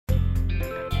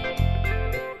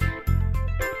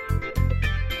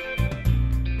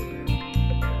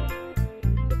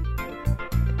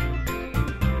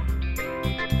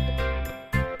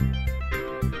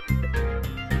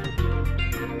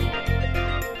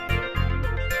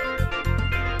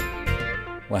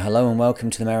Well, hello and welcome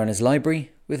to the Mariner's Library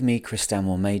with me, Chris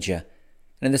Stanmore Major.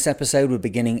 And in this episode, we're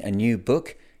beginning a new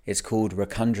book. It's called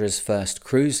Racundra's First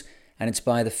Cruise, and it's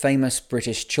by the famous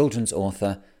British children's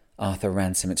author, Arthur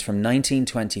Ransome. It's from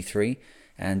 1923,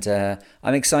 and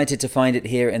I'm excited to find it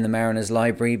here in the Mariner's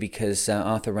Library because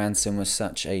Arthur Ransome was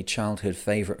such a childhood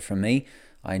favourite for me.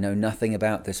 I know nothing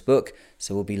about this book,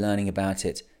 so we'll be learning about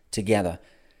it together.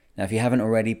 Now, if you haven't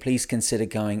already, please consider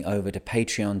going over to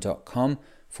patreon.com/The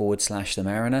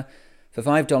Mariner. For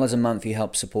 $5 a month, you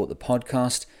help support the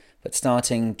podcast, but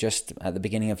starting just at the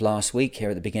beginning of last week, here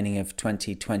at the beginning of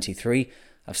 2023,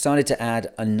 I've started to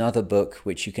add another book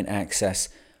which you can access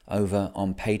over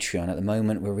on Patreon. At the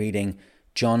moment, we're reading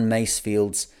John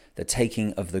Masefield's The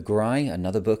Taking of the Gry,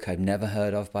 another book I've never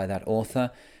heard of by that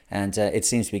author, and it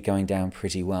seems to be going down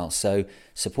pretty well. So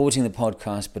supporting the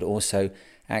podcast, but also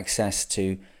access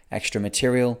to extra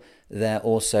material. There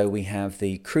also we have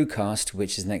the Crewcast,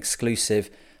 which is an exclusive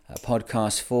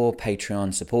podcast for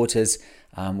Patreon supporters,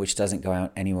 which doesn't go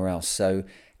out anywhere else. So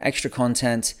extra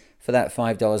content for that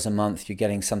 $5 a month. You're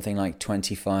getting something like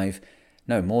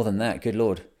more than that, good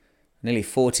Lord. Nearly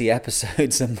 40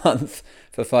 episodes a month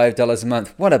for $5 a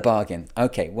month. What a bargain.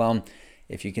 Okay, well,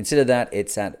 if you consider that,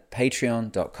 it's at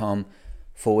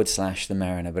patreon.com/The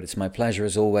Mariner. But it's my pleasure,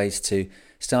 as always, to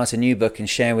start a new book and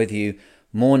share with you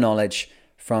more knowledge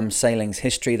from sailing's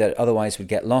history that otherwise would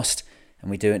get lost,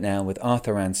 and we do it now with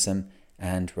Arthur Ransome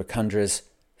and Racundra's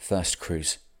First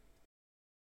Cruise.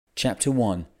 Chapter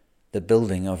 1. The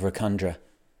Building of Racundra.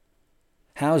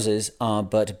 Houses are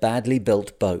but badly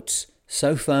built boats,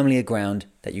 so firmly aground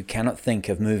that you cannot think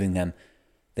of moving them.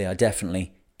 They are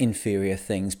definitely inferior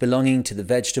things, belonging to the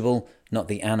vegetable, not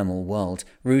the animal world,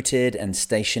 rooted and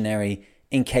stationary,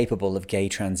 incapable of gay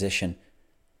transition.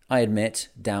 I admit,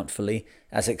 doubtfully,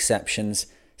 as exceptions,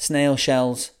 snail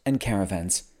shells and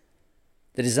caravans.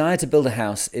 The desire to build a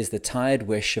house is the tired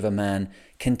wish of a man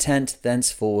content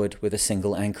thenceforward with a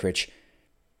single anchorage.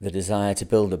 The desire to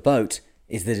build a boat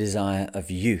is the desire of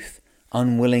youth,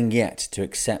 unwilling yet to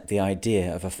accept the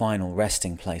idea of a final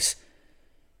resting place.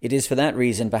 It is for that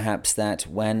reason, perhaps, that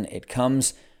when it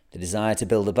comes, the desire to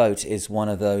build a boat is one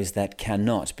of those that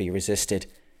cannot be resisted.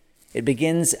 It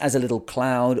begins as a little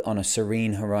cloud on a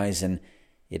serene horizon.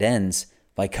 It ends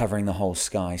by covering the whole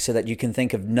sky, so that you can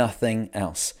think of nothing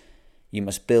else. You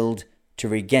must build to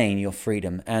regain your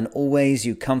freedom, and always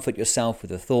you comfort yourself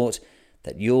with the thought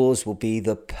that yours will be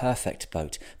the perfect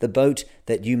boat, the boat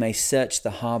that you may search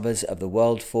the harbours of the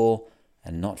world for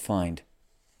and not find.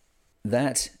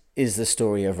 That is the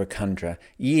story of Racundra.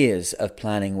 Years of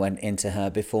planning went into her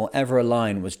before ever a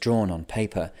line was drawn on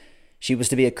paper. She was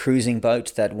to be a cruising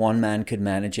boat that one man could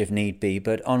manage if need be,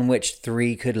 but on which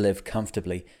three could live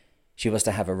comfortably. She was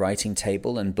to have a writing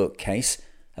table and bookcase,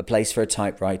 a place for a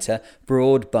typewriter,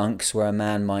 broad bunks where a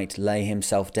man might lay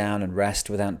himself down and rest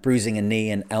without bruising a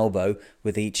knee and elbow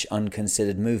with each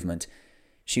unconsidered movement.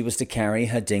 She was to carry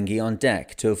her dinghy on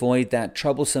deck to avoid that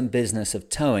troublesome business of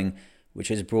towing which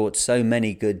has brought so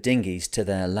many good dinghies to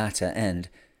their latter end.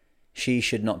 She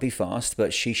should not be fast,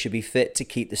 but she should be fit to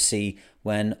keep the sea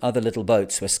when other little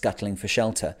boats were scuttling for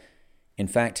shelter. In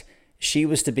fact, she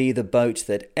was to be the boat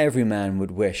that every man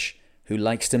would wish, who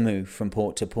likes to move from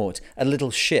port to port, a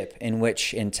little ship in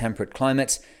which, in temperate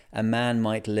climates, a man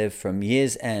might live from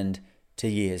year's end to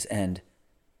year's end.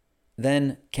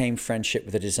 Then came friendship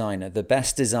with a designer, the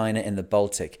best designer in the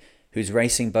Baltic, whose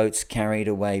racing boats carried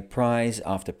away prize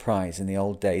after prize in the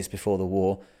old days before the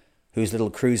war, whose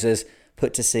little cruisers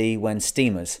put to sea when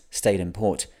steamers stayed in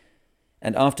port.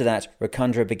 And after that,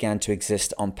 Racundra began to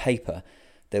exist on paper.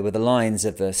 There were the lines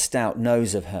of the stout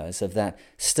nose of hers, of that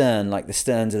stern like the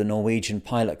sterns of the Norwegian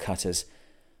pilot cutters.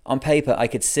 On paper, I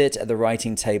could sit at the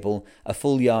writing table a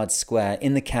full yard square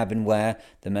in the cabin where,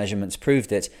 the measurements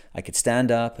proved it, I could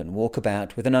stand up and walk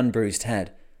about with an unbruised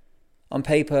head. On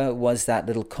paper was that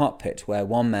little cockpit where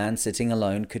one man sitting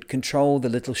alone could control the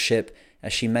little ship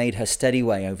as she made her steady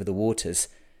way over the waters.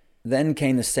 Then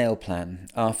came the sail plan,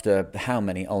 after how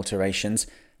many alterations,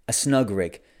 a snug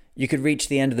rig. You could reach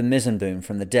the end of the mizzen boom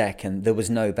from the deck and there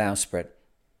was no bowsprit.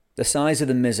 The size of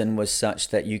the mizzen was such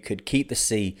that you could keep the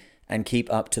sea and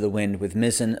keep up to the wind with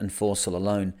mizzen and foresail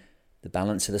alone. The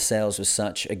balance of the sails was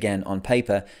such, again on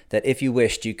paper, that if you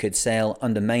wished you could sail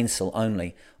under mainsail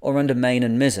only, or under main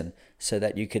and mizzen, so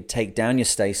that you could take down your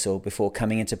staysail before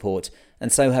coming into port,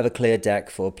 and so have a clear deck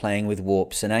for playing with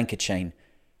warps and anchor chain.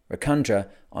 Racundra,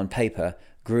 on paper,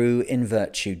 grew in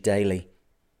virtue daily.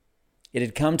 It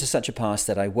had come to such a pass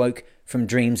that I woke from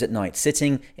dreams at night,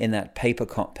 sitting in that paper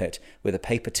cockpit with a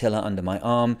paper tiller under my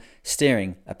arm,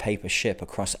 steering a paper ship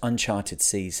across uncharted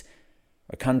seas.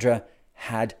 Racundra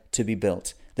had to be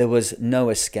built, There was no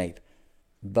escape.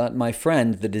 But my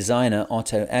friend, the designer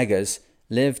Otto Eggers,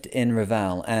 lived in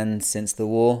Reval and, since the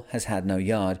war, has had no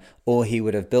yard, or he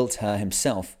would have built her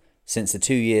himself, since the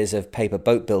 2 years of paper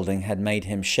boat building had made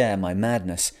him share my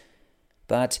madness.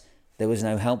 But there was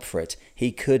no help for it.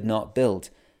 He could not build.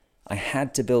 I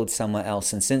had to build somewhere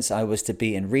else, and since I was to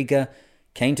be in Riga,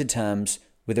 came to terms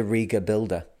with a Riga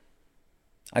builder.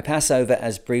 I pass over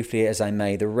as briefly as I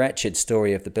may the wretched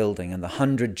story of the building and the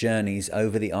 100 journeys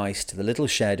over the ice to the little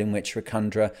shed in which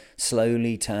Racundra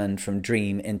slowly turned from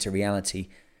dream into reality.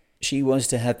 She was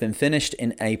to have been finished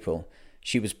in April.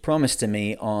 She was promised to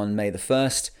me on May the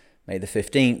 1st, May the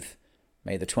 15th,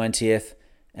 May the 20th,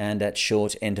 and at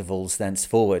short intervals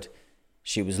thenceforward.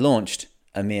 She was launched,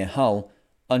 a mere hull,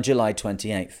 on July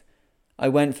 28th. I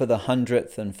went for the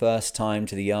 100th and first time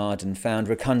to the yard and found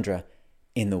Racundra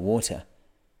in the water.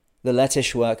 The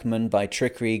Lettish workman by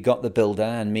trickery got the builder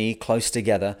and me close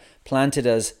together, planted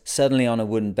us suddenly on a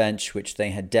wooden bench which they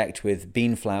had decked with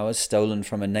bean flowers stolen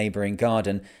from a neighbouring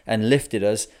garden, and lifted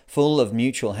us, full of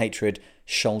mutual hatred,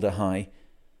 shoulder high.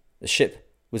 The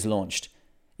ship was launched.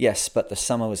 Yes, but the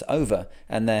summer was over,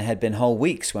 and there had been whole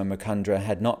weeks when Racundra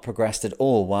had not progressed at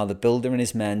all while the builder and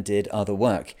his men did other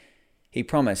work. He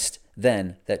promised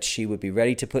then that she would be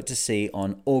ready to put to sea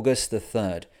on August the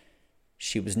 3rd.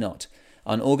 She was not.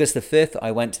 On August the 5th,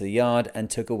 I went to the yard and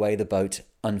took away the boat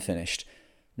unfinished.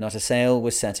 Not a sail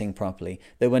was setting properly.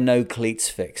 There were no cleats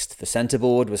fixed. The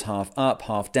centreboard was half up,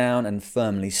 half down, and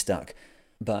firmly stuck.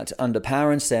 But under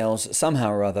power and sails,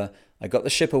 somehow or other, I got the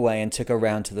ship away and took her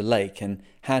round to the lake and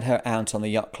had her out on the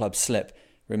yacht club slip,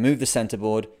 removed the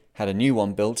centreboard, had a new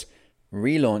one built,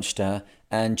 relaunched her,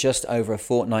 and just over a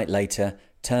fortnight later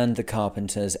turned the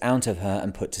carpenters out of her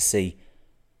and put to sea.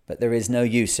 But there is no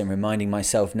use in reminding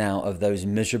myself now of those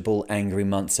miserable, angry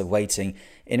months of waiting,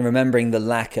 in remembering the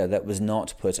lacquer that was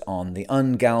not put on, the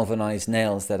ungalvanized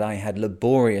nails that I had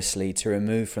laboriously to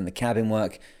remove from the cabin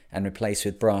work and replace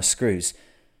with brass screws.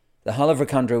 The hull of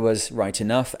Racundra was right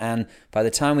enough, and by the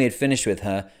time we had finished with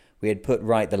her, we had put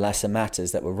right the lesser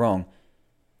matters that were wrong.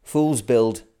 Fools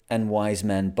build and wise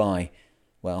men buy.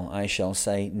 Well, I shall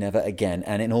say never again,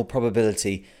 and in all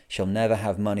probability shall never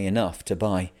have money enough to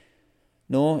buy.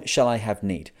 Nor shall I have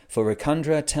need, for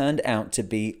Racundra turned out to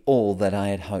be all that I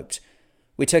had hoped.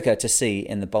 We took her to sea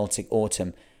in the Baltic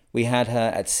autumn. We had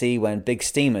her at sea when big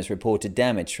steamers reported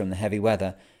damage from the heavy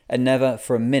weather, and never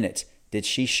for a minute did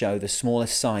she show the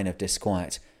smallest sign of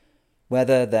disquiet.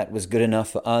 Weather that was good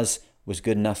enough for us was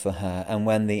good enough for her, and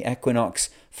when the equinox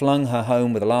flung her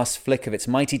home with a last flick of its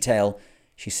mighty tail,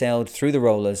 she sailed through the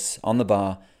rollers, on the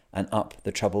bar, and up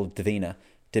the troubled Dvina,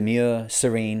 demure,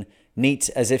 serene, neat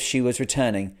as if she was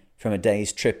returning from a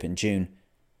day's trip in June.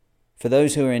 For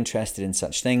those who are interested in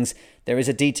such things, there is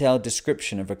a detailed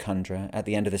description of Racundra at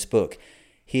the end of this book.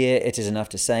 Here it is enough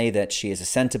to say that she is a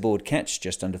centreboard ketch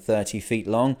just under 30 feet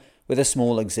long with a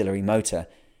small auxiliary motor.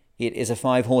 It is a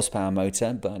 5 horsepower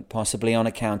motor, but possibly on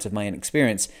account of my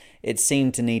inexperience, it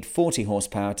seemed to need 40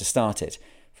 horsepower to start it,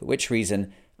 for which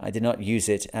reason I did not use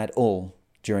it at all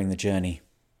during the journey.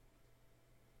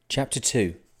 Chapter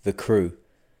 2. The Crew.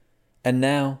 And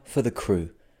now for the crew.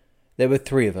 There were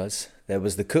 3 of us. There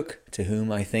was the cook, to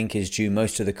whom I think is due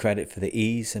most of the credit for the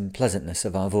ease and pleasantness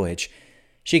of our voyage.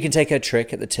 She can take her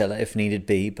trick at the tiller if needed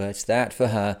be, but that for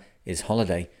her is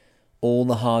holiday. All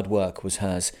the hard work was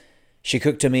hers. She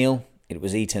cooked a meal, it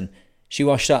was eaten. She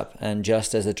washed up, and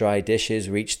just as the dry dishes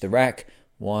reached the rack,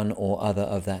 one or other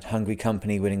of that hungry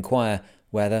company would inquire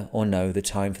whether or no the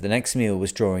time for the next meal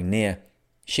was drawing near.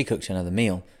 She cooked another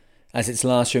meal. As its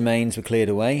last remains were cleared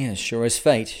away, as sure as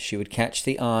fate, she would catch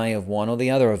the eye of one or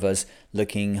the other of us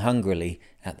looking hungrily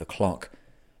at the clock.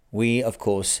 We, of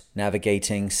course,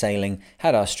 navigating, sailing,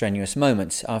 had our strenuous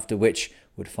moments, after which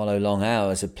would follow long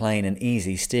hours of plain and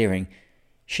easy steering.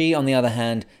 She, on the other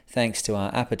hand, thanks to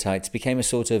our appetites, became a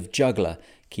sort of juggler,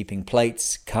 keeping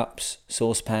plates, cups,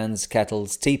 saucepans,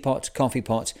 kettles, teapot, coffee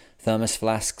pot, thermos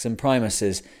flasks and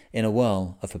primuses in a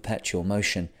whirl of perpetual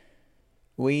motion.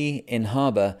 We, in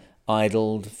harbour,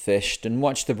 idled, fished, and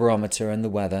watched the barometer and the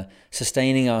weather,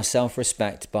 sustaining our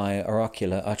self-respect by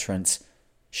oracular utterance.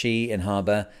 She, in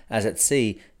harbour, as at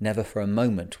sea, never for a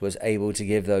moment was able to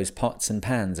give those pots and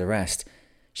pans a rest.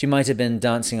 She might have been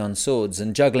dancing on swords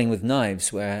and juggling with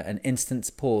knives where an instant's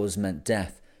pause meant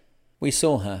death. We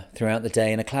saw her throughout the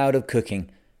day in a cloud of cooking,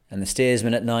 and the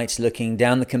steersman at night, looking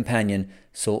down the companion,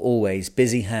 saw always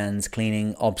busy hands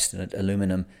cleaning obstinate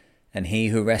aluminium, and he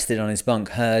who rested on his bunk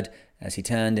heard, as he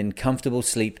turned in comfortable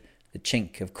sleep, the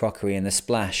chink of crockery and the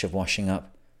splash of washing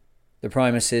up. The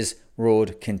primuses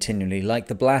roared continually like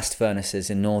the blast furnaces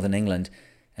in northern England,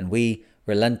 and we,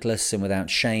 relentless and without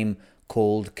shame,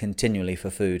 called continually for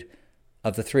food.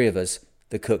 Of the three of us,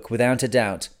 the cook, without a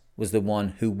doubt, was the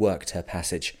one who worked her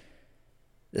passage.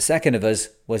 The second of us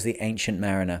was the Ancient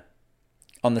Mariner.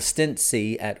 On the Stint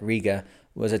Sea at Riga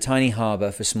was a tiny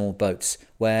harbour for small boats,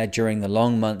 where, during the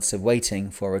long months of waiting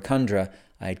for Racundra,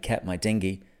 I had kept my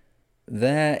dinghy.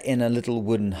 There, in a little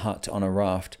wooden hut on a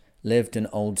raft, lived an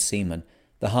old seaman,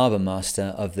 the harbour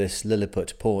master of this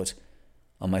Lilliput port.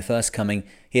 On my first coming,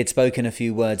 he had spoken a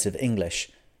few words of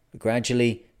English, but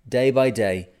gradually, day by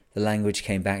day, the language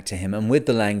came back to him, and with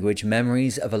the language,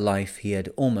 memories of a life he had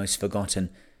almost forgotten.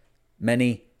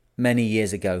 Many, many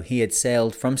years ago, he had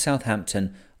sailed from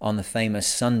Southampton on the famous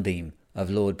Sunbeam of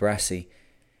Lord Brassey.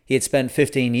 He had spent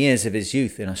 15 years of his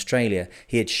youth in Australia.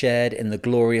 He had shared in the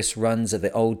glorious runs of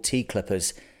the old tea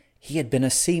clippers. He had been a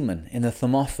seaman in the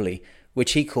Thermopylae,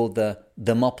 which he called the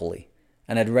Thermopylae,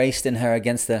 and had raced in her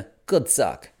against the Good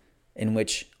Sark, in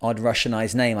which odd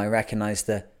Russianized name I recognized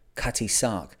the Cutty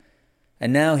Sark.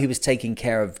 And now he was taking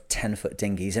care of 10-foot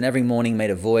dinghies, and every morning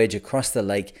made a voyage across the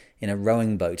lake in a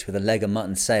rowing boat with a leg of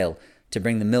mutton sail to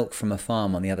bring the milk from a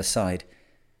farm on the other side.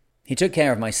 He took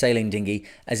care of my sailing dinghy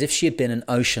as if she had been an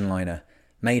ocean liner,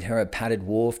 made her a padded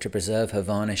wharf to preserve her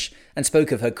varnish, and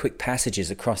spoke of her quick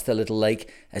passages across the little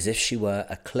lake as if she were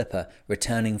a clipper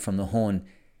returning from the Horn.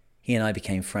 He and I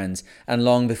became friends, and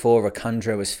long before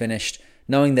Racundra was finished,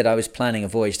 knowing that I was planning a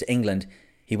voyage to England,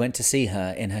 he went to see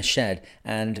her in her shed,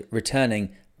 and, returning,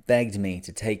 begged me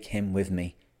to take him with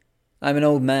me. "I'm an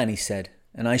old man," he said,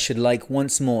 "and I should like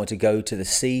once more to go to the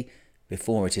sea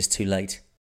before it is too late."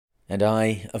 And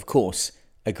I, of course,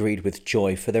 agreed with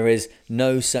joy, for there is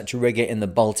no such rigger in the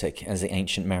Baltic as the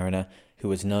Ancient Mariner, who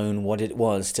has known what it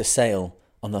was to sail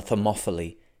on the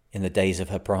Thermopylae in the days of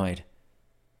her pride.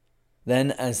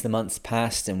 Then, as the months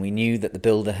passed and we knew that the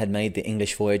builder had made the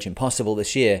English voyage impossible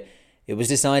this year, it was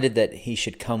decided that he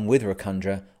should come with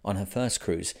Racundra on her first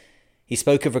cruise. He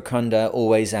spoke of Racundra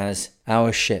always as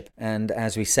our ship, and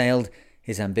as we sailed,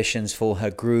 his ambitions for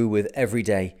her grew with every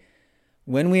day.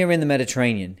 "When we are in the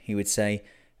Mediterranean," he would say,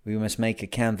 "we must make a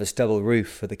canvas double roof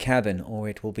for the cabin, or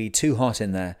it will be too hot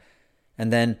in there.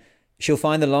 And then she'll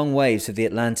find the long waves of the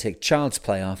Atlantic child's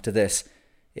play after this.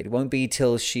 It won't be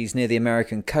till she's near the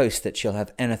American coast that she'll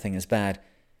have anything as bad."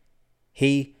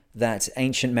 He, that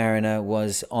Ancient Mariner,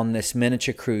 was on this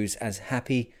miniature cruise as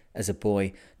happy as a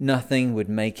boy. Nothing would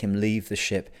make him leave the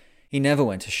ship. He never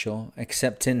went ashore,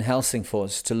 except in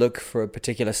Helsingfors, to look for a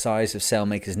particular size of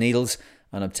sailmaker's needles,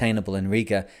 unobtainable in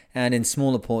Riga, and in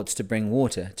smaller ports to bring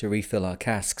water to refill our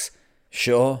casks.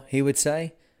 "Shore," he would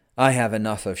say, "I have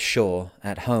enough of shore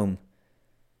at home."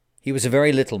 He was a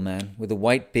very little man, with a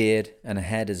white beard and a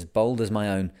head as bold as my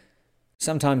own.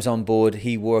 Sometimes on board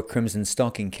he wore a crimson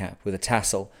stocking cap with a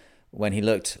tassel, when he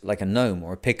looked like a gnome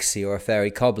or a pixie or a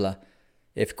fairy cobbler.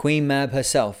 If Queen Mab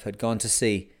herself had gone to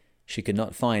sea, she could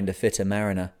not find a fitter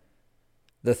mariner.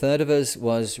 The third of us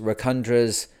was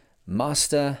Racundra's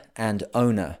master and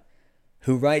owner,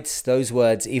 who writes those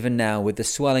words even now with the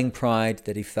swelling pride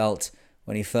that he felt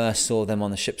when he first saw them on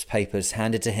the ship's papers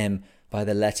handed to him by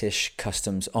the Lettish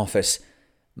Customs Office.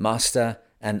 Master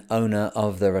and owner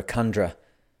of the Racundra.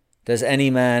 Does any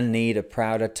man need a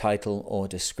prouder title or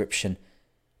description?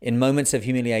 In moments of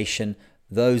humiliation,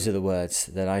 those are the words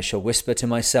that I shall whisper to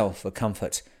myself for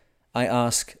comfort. I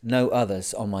ask no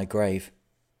others on my grave.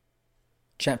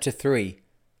 Chapter 3.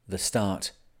 The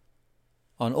Start.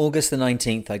 On August the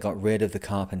 19th I got rid of the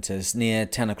carpenters near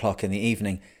 10 o'clock in the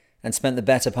evening, and spent the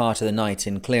better part of the night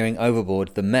in clearing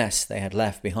overboard the mess they had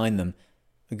left behind them.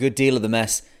 A good deal of the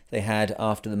mess they had,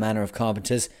 after the manner of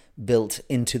carpenters, built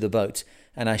into the boat,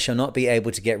 and I shall not be able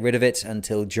to get rid of it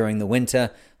until during the winter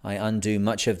I undo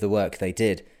much of the work they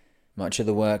did. Much of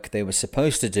the work they were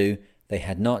supposed to do they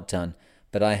had not done,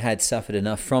 but I had suffered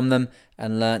enough from them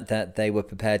and learnt that they were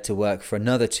prepared to work for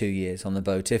another 2 years on the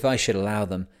boat if I should allow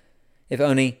them. If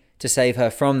only to save her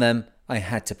from them, I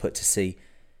had to put to sea.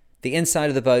 The inside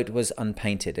of the boat was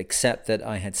unpainted, except that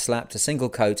I had slapped a single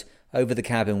coat over the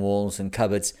cabin walls and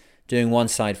cupboards, doing one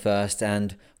side first,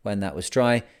 and, when that was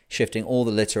dry, shifting all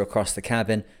the litter across the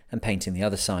cabin and painting the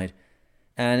other side.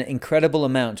 An incredible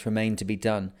amount remained to be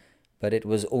done, but it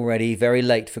was already very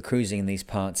late for cruising in these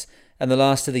parts, and the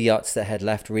last of the yachts that had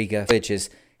left Riga voyages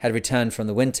had returned from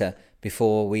the winter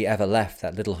before we ever left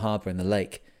that little harbour in the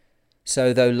lake.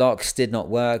 So though locks did not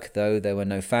work, though there were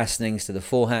no fastenings to the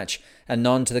forehatch and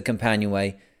none to the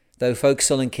companionway, though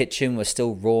forecastle and kitchen were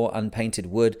still raw unpainted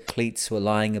wood, cleats were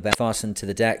lying about fastened to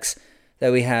the decks,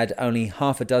 though we had only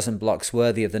half a dozen blocks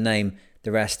worthy of the name,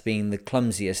 the rest being the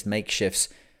clumsiest makeshifts,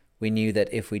 we knew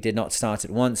that if we did not start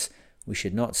at once, we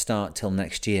should not start till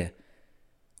next year.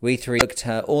 We three looked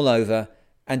her all over,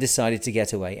 and decided to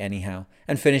get away anyhow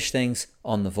and finish things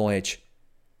on the voyage.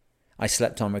 I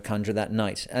slept on Racundra that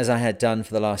night, as I had done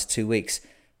for the last 2 weeks,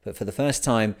 but for the first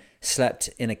time slept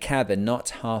in a cabin not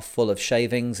half full of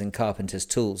shavings and carpenter's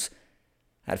tools.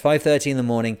 At 5:30 in the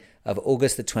morning of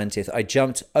August the 20th, I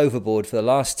jumped overboard for the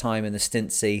last time in the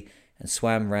Stint Sea and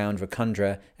swam round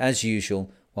Racundra as usual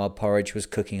while porridge was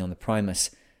cooking on the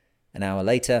primus. An hour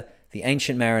later, the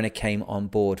Ancient Mariner came on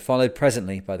board, followed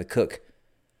presently by the cook.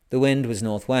 The wind was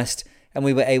northwest, and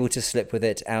we were able to slip with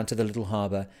it out of the little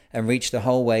harbour and reach the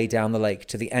whole way down the lake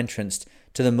to the entrance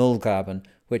to the Mullgraben,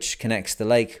 which connects the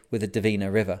lake with the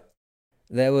Divina River.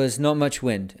 There was not much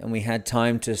wind, and we had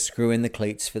time to screw in the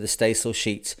cleats for the staysail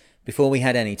sheets before we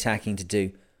had any tacking to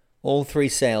do. All 3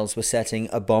 sails were setting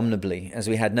abominably, as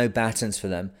we had no battens for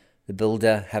them, the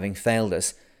builder having failed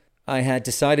us. I had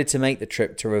decided to make the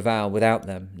trip to Reval without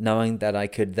them, knowing that I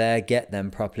could there get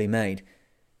them properly made.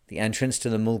 The entrance to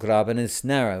the Mullgraben is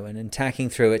narrow, and in tacking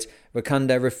through it,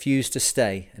 Racundra refused to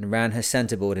stay and ran her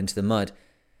centreboard into the mud.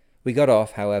 We got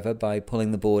off, however, by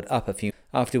pulling the board up a few,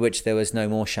 after which there was no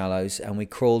more shallows, and we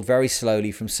crawled very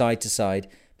slowly from side to side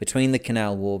between the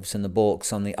canal wharves and the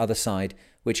balks on the other side,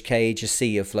 which cage a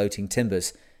sea of floating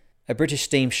timbers. A British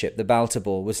steamship, the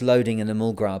Baltimore, was loading in the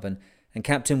Mullgraben, and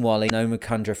Captain Wally, known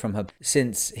Racundra from her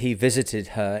since he visited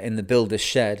her in the builder's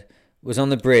shed, was on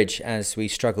the bridge as we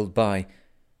struggled by.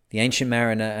 The Ancient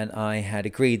Mariner and I had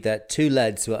agreed that 2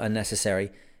 leads were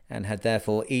unnecessary, and had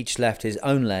therefore each left his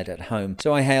own lead at home,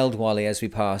 so I hailed Wally as we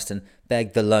passed and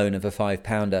begged the loan of a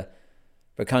 5-pounder.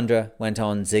 Racundra went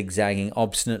on zigzagging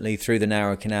obstinately through the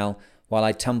narrow canal, while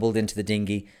I tumbled into the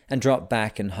dinghy and dropped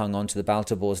back and hung onto the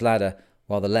Baltimore's ladder,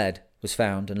 while the lead was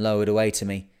found and lowered away to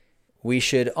me. We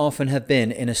should often have been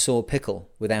in a sore pickle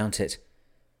without it.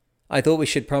 I thought we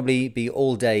should probably be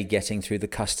all day getting through the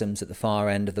customs at the far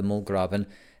end of the Mullgraben,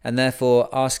 and therefore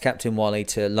asked Captain Wally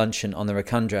to luncheon on the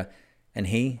Racundra, and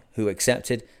he, who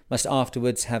accepted, must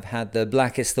afterwards have had the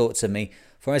blackest thoughts of me,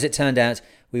 for as it turned out,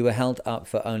 we were held up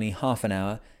for only half an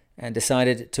hour, and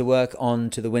decided to work on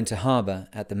to the winter harbour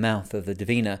at the mouth of the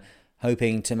Divina,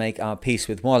 hoping to make our peace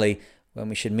with Wally when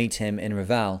we should meet him in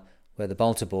Reval, where the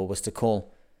Baltimore was to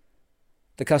call.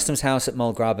 The customs house at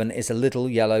Mullgraben is a little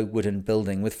yellow wooden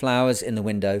building with flowers in the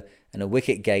window and a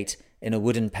wicket gate in a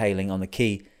wooden paling on the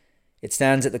quay. It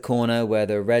stands at the corner where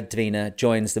the Red Divina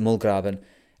joins the Mullgraben,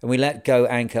 and we let go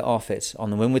anchor off it on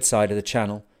the windward side of the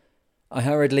channel. I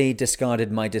hurriedly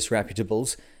discarded my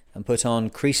disreputables and put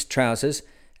on creased trousers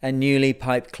and newly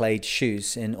pipe-clayed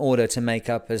shoes in order to make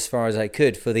up as far as I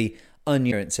could for the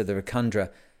unurance of the Racundra,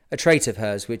 a trait of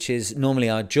hers which is normally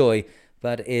our joy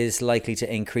but is likely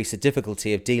to increase the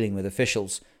difficulty of dealing with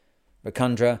officials.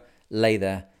 Racundra lay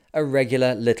there, a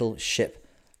regular little ship,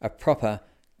 a proper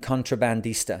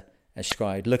contrabandista, as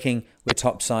described, looking with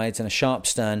topsides and a sharp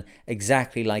stern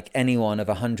exactly like any one of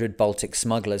 100 Baltic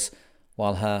smugglers,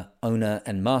 while her owner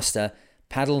and master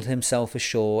paddled himself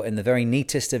ashore in the very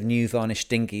neatest of new varnished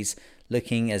dinghies,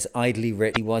 looking as idly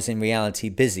rich he was in reality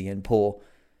busy and poor.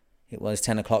 It was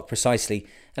 10 o'clock precisely,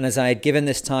 and as I had given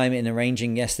this time in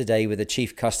arranging yesterday with the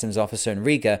chief customs officer in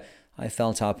Riga, I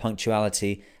felt our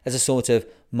punctuality as a sort of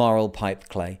moral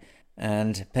pipe-clay,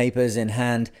 and, papers in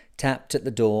hand, tapped at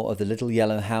the door of the little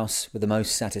yellow house with the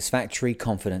most satisfactory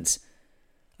confidence.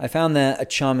 I found there a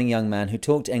charming young man who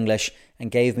talked English and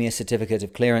gave me a certificate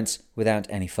of clearance without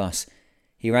any fuss.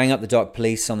 He rang up the dock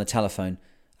police on the telephone.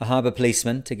 A harbour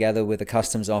policeman, together with a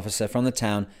customs officer from the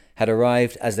town, had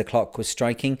arrived as the clock was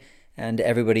striking, and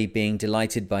everybody being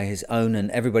delighted by his own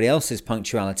and everybody else's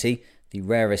punctuality, the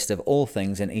rarest of all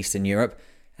things in Eastern Europe,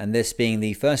 and this being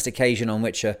the first occasion on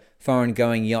which a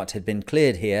foreign-going yacht had been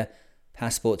cleared here,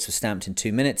 passports were stamped in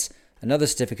 2 minutes, another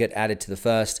certificate added to the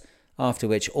first, after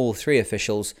which all 3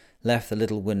 officials left the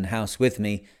little wooden house with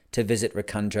me to visit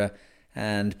Racundra,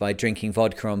 and by drinking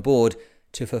vodka on board,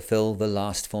 to fulfil the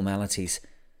last formalities.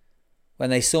 When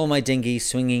they saw my dinghy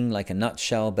swinging like a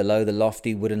nutshell below the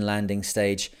lofty wooden landing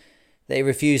stage, they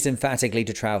refused emphatically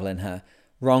to travel in her,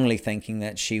 wrongly thinking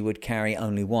that she would carry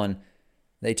only one.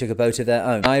 They took a boat of their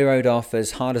own. I rowed off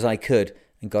as hard as I could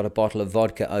and got a bottle of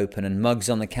vodka open and mugs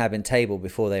on the cabin table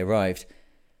before they arrived.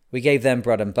 We gave them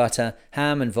bread and butter,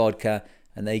 ham and vodka,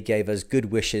 and they gave us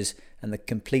good wishes and the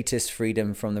completest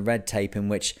freedom from the red tape in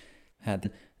which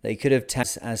they could have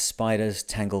tangled as spiders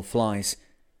tangle flies.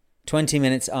 20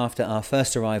 minutes after our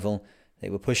first arrival, they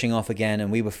were pushing off again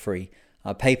and we were free,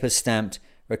 our papers stamped,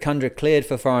 Racundra cleared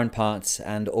for foreign parts,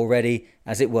 and already,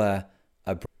 as it were,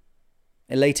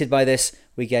 elated by this,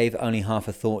 we gave only half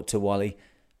a thought to Wally.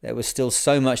 There was still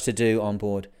so much to do on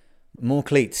board, more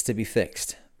cleats to be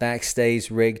fixed, backstays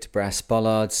rigged brass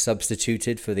bollards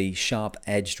substituted for the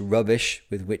sharp-edged rubbish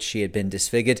with which she had been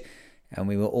disfigured, and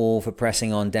we were all for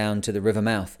pressing on down to the river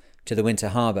mouth, to the winter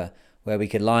harbour, where we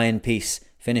could lie in peace,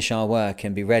 finish our work,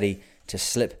 and be ready to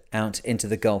slip out into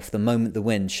the Gulf the moment the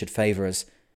wind should favour us.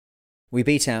 We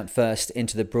beat out first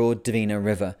into the broad Davina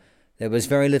River. There was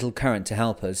very little current to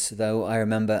help us, though I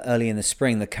remember early in the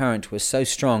spring the current was so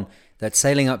strong that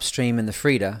sailing upstream in the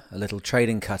Frida, a little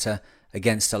trading cutter,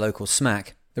 against a local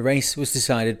smack, the race was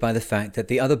decided by the fact that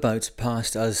the other boat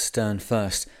passed us stern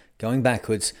first, going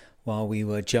backwards while we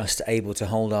were just able to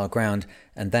hold our ground,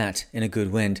 and that in a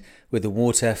good wind, with the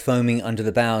water foaming under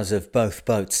the bows of both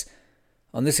boats.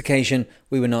 On this occasion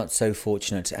we were not so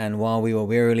fortunate, and while we were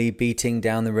wearily beating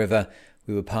down the river,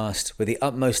 we were passed with the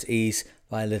utmost ease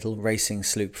by a little racing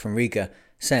sloop from Riga,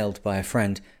 sailed by a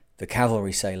friend, the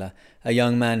cavalry sailor, a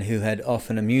young man who had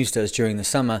often amused us during the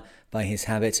summer by his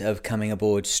habit of coming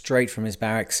aboard straight from his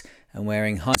barracks and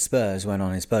wearing high spurs when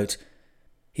on his boat.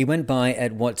 He went by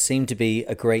at what seemed to be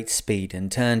a great speed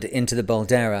and turned into the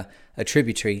Boldera, a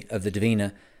tributary of the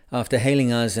Davina, after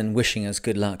hailing us and wishing us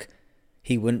good luck.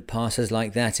 He wouldn't pass us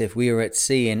like that if we were at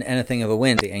sea in anything of a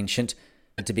wind, the ancient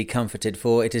had to be comforted,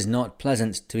 for it is not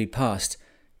pleasant to be passed,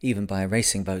 even by a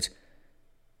racing boat.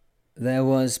 There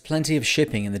was plenty of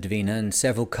shipping in the Davina, and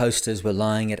several coasters were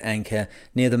lying at anchor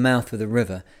near the mouth of the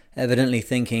river, evidently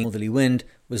thinking the northerly wind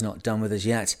was not done with us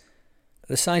yet.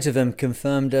 The sight of them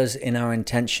confirmed us in our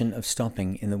intention of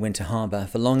stopping in the winter harbour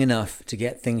for long enough to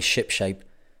get things shipshape,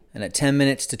 and at 10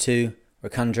 minutes to 2,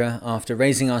 Racundra, after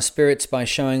raising our spirits by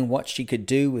showing what she could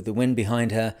do with the wind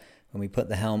behind her when we put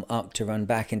the helm up to run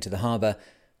back into the harbour,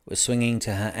 was swinging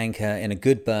to her anchor in a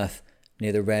good berth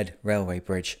near the Red Railway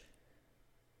Bridge.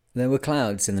 There were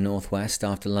clouds in the northwest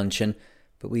after luncheon,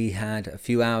 but we had a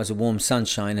few hours of warm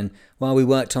sunshine, and while we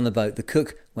worked on the boat, the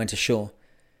cook went ashore.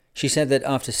 She said that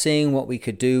after seeing what we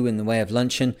could do in the way of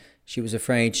luncheon, she was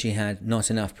afraid she had not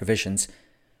enough provisions.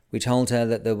 We told her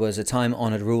that there was a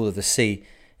time-honoured rule of the sea: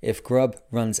 if grub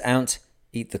runs out,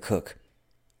 eat the cook.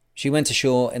 She went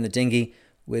ashore in the dinghy,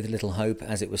 with little hope,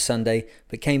 as it was Sunday,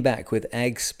 but came back with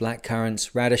eggs, black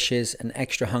currants, radishes, an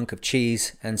extra hunk of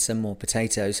cheese, and some more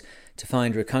potatoes, to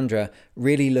find Racundra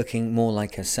really looking more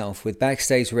like herself, with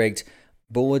backstays rigged,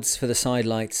 boards for the side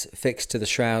lights fixed to the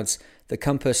shrouds, the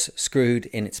compass screwed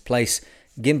in its place,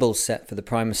 gimbals set for the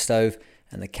primus stove,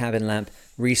 and the cabin lamp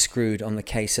re-screwed on the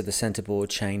case of the centreboard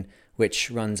chain, which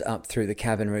runs up through the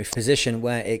cabin roof, position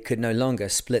where it could no longer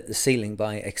split the ceiling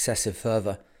by excessive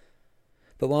fervour.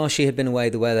 But while she had been away,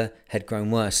 the weather had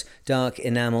grown worse. Dark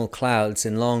enamel clouds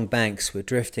in long banks were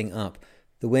drifting up.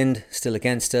 The wind, still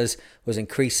against us, was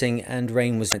increasing, and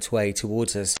rain was on its way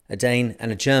towards us. A Dane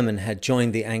and a German had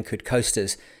joined the anchored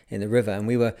coasters in the river, and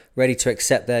we were ready to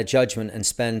accept their judgment and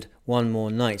spend one more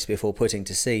night before putting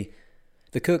to sea.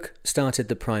 The cook started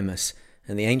the primus,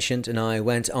 and the ancient and I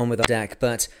went on with our deck,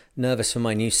 but, nervous for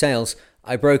my new sails,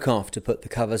 I broke off to put the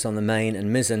covers on the main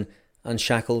and mizzen,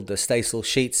 unshackled the staysail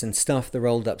sheets, and stuffed the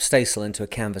rolled-up staysail into a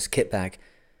canvas kit bag.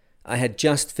 I had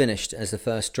just finished as the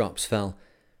first drops fell.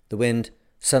 The wind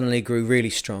suddenly grew really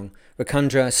strong.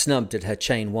 Racundra snubbed at her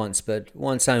chain once, but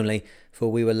once only,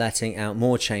 for we were letting out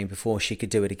more chain before she could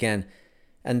do it again.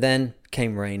 And then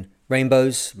came rain.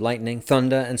 Rainbows, lightning,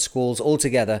 thunder, and squalls all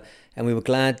together, and we were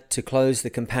glad to close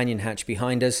the companion hatch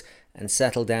behind us and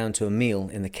settle down to a meal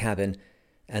in the cabin,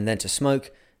 and then to smoke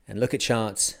and look at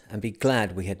charts and be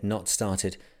glad we had not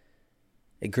started.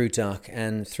 It grew dark,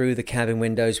 and through the cabin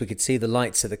windows we could see the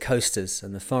lights of the coasters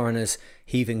and the foreigners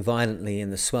heaving violently in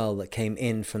the swell that came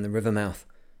in from the river mouth.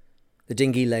 The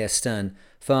dinghy lay astern,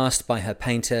 fast by her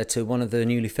painter to one of the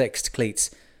newly fixed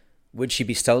cleats. Would she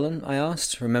be stolen? I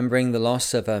asked, remembering the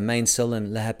loss of her mainsail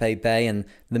in Lehepe Bay and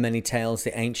the many tales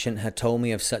the ancient had told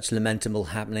me of such lamentable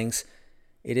happenings.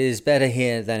 "It is better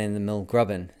here than in the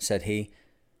Milgruben," said he.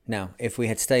 Now, if we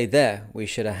had stayed there, we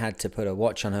should have had to put a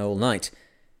watch on her all night.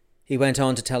 He went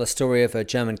on to tell a story of a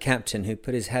German captain who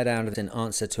put his head out in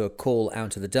answer to a call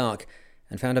out of the dark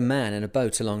and found a man in a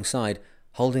boat alongside,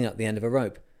 holding up the end of a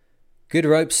rope. "Good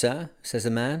rope, sir," says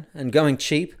the man, "and going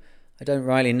cheap. I don't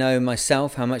rightly know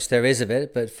myself how much there is of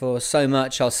it, but for so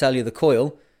much I'll sell you the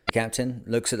coil." The captain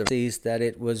looks at the sees that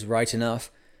it was right enough.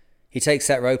 He takes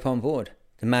that rope on board,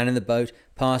 the man in the boat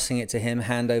passing it to him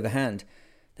hand over hand.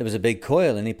 There was a big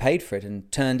coil, and he paid for it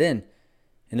and turned in.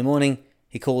 In the morning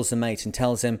he calls the mate and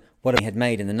tells him what he had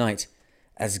made in the night.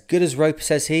 "As good as rope,"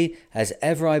 says he, "as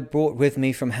ever I brought with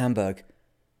me from Hamburg."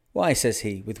 "Why," says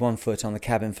he, with one foot on the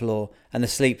cabin floor and the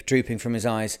sleep drooping from his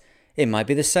eyes, "it might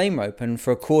be the same rope, and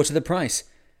for a quarter the price."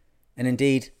 And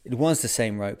indeed, it was the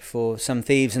same rope, for some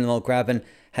thieves in the Mulgrabben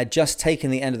had just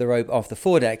taken the end of the rope off the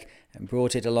foredeck and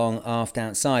brought it along aft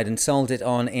outside and sold it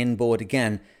on inboard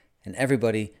again. And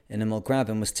everybody in the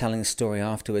Mulgrabben was telling the story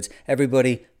afterwards.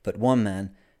 Everybody but one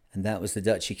man, and that was the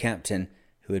Dutchy captain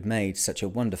who had made such a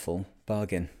wonderful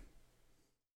bargain.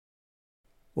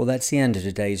 Well, that's the end of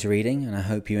today's reading, and I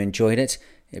hope you enjoyed it.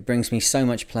 It brings me so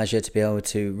much pleasure to be able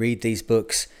to read these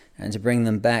books and to bring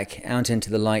them back out into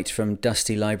the light from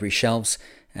dusty library shelves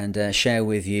and share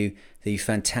with you the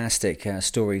fantastic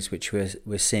stories which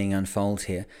we're seeing unfold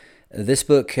here. This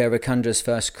book, Racundra's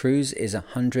First Cruise, is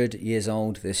 100 years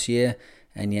old this year,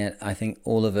 and yet I think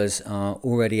all of us are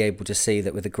already able to see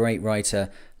that with a great writer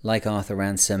like Arthur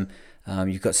Ransome,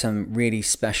 you've got some really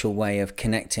special way of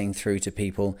connecting through to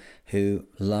people who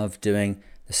love doing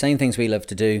the same things we love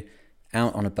to do,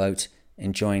 out on a boat,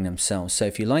 enjoying themselves. So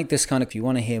if you like this if you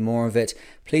want to hear more of it,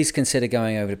 please consider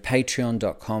going over to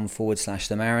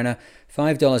patreon.com/The Mariner.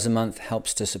 $5 a month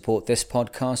helps to support this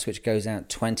podcast, which goes out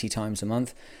 20 times a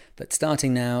month. But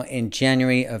starting now in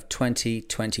January of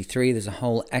 2023, there's a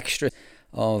whole extra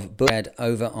of books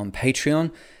over on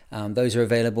Patreon. Those are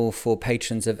available for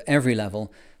patrons of every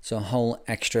level. So a whole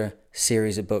extra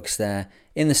series of books there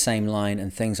in the same line,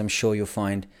 and things I'm sure you'll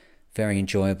find very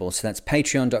enjoyable. So that's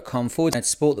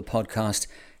patreon.com/support the podcast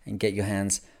and get your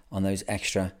hands on those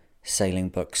extra sailing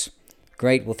books.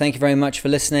 Great. Well, thank you very much for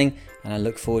listening, and I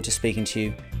look forward to speaking to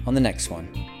you on the next one.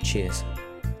 Cheers.